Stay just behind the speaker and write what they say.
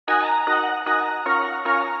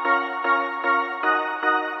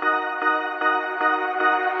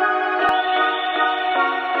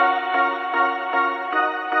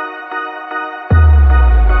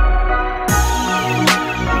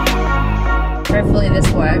Hopefully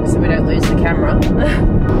this works so we don't lose the camera.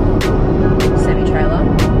 Semi-trailer.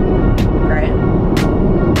 Great.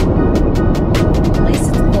 At least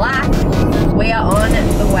it's black. We are on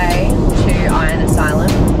the way to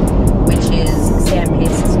Asylum, which is Sam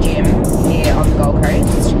Pearce's gym here on the Gold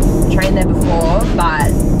Coast. Trained there before,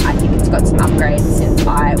 but I think it's got some upgrades since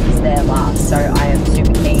I was there last, so I am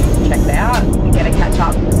super keen to check it out. We're going to catch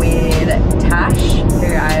up with Tash, who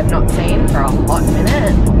I have not seen for a hot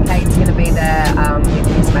minute. Kate's going to be there with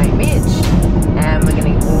his mate Mitch, and we're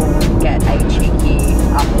going to all get a cheeky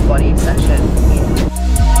upper body session here.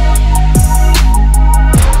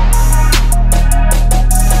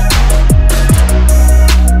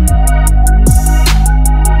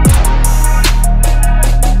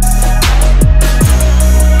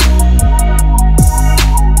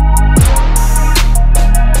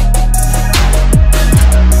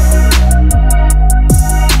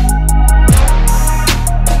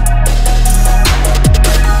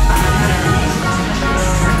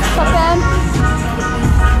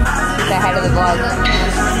 Love.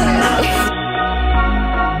 Yes.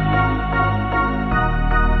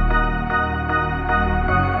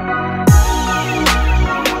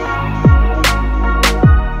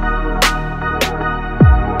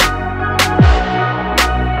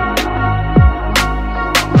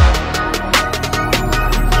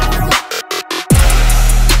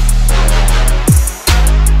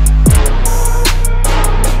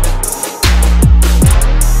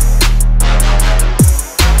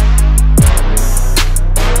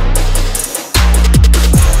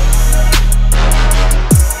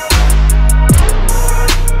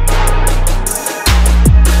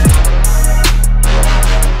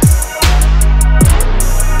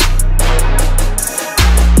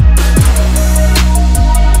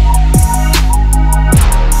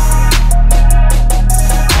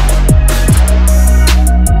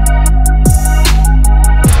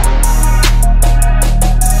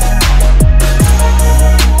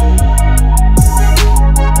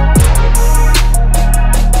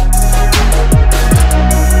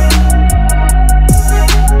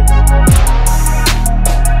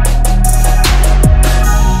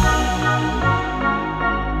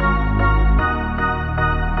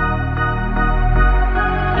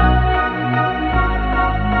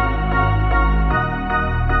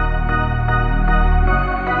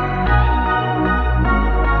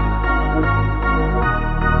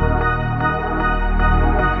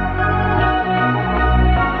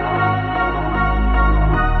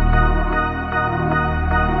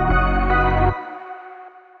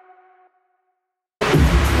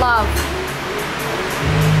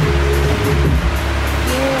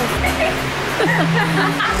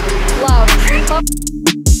 Love. Love.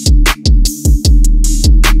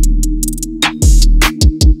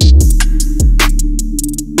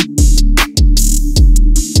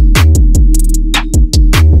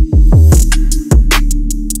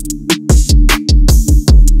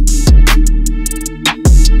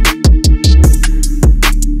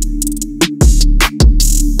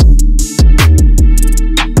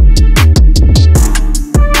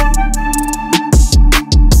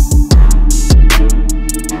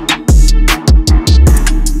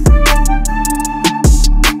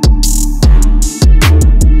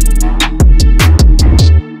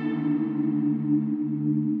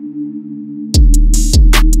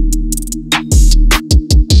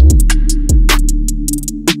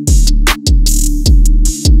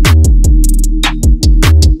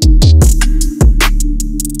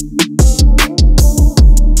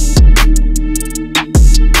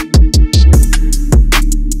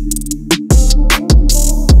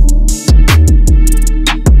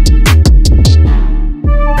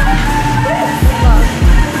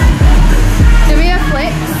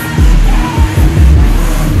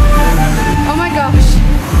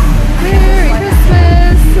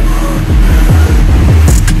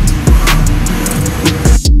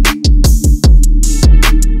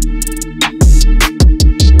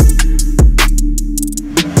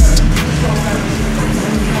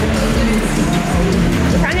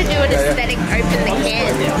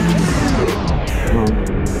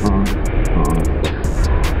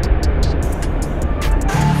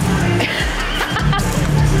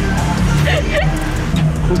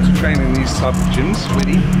 Training these type of gyms,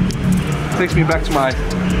 Cwyd. Takes me back to my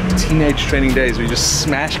teenage training days where you just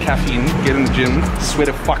smash caffeine, get in the gym, sweat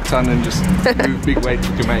a fuck ton and just move big weights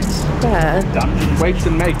with your mates. Yeah. Done. Weights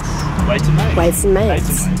and mates. Weights and mates. Weights and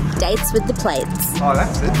mates. Dates with the plates. Oh,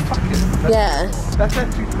 that's it. Fuck it. That's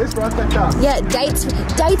let's write that down. Yeah,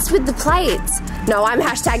 dates with the plates. No, I'm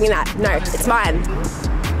hashtagging that. No, it's mine.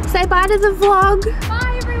 Say bye to the vlog.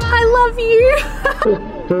 Bye everyone. I love you.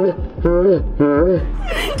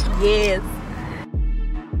 Yes.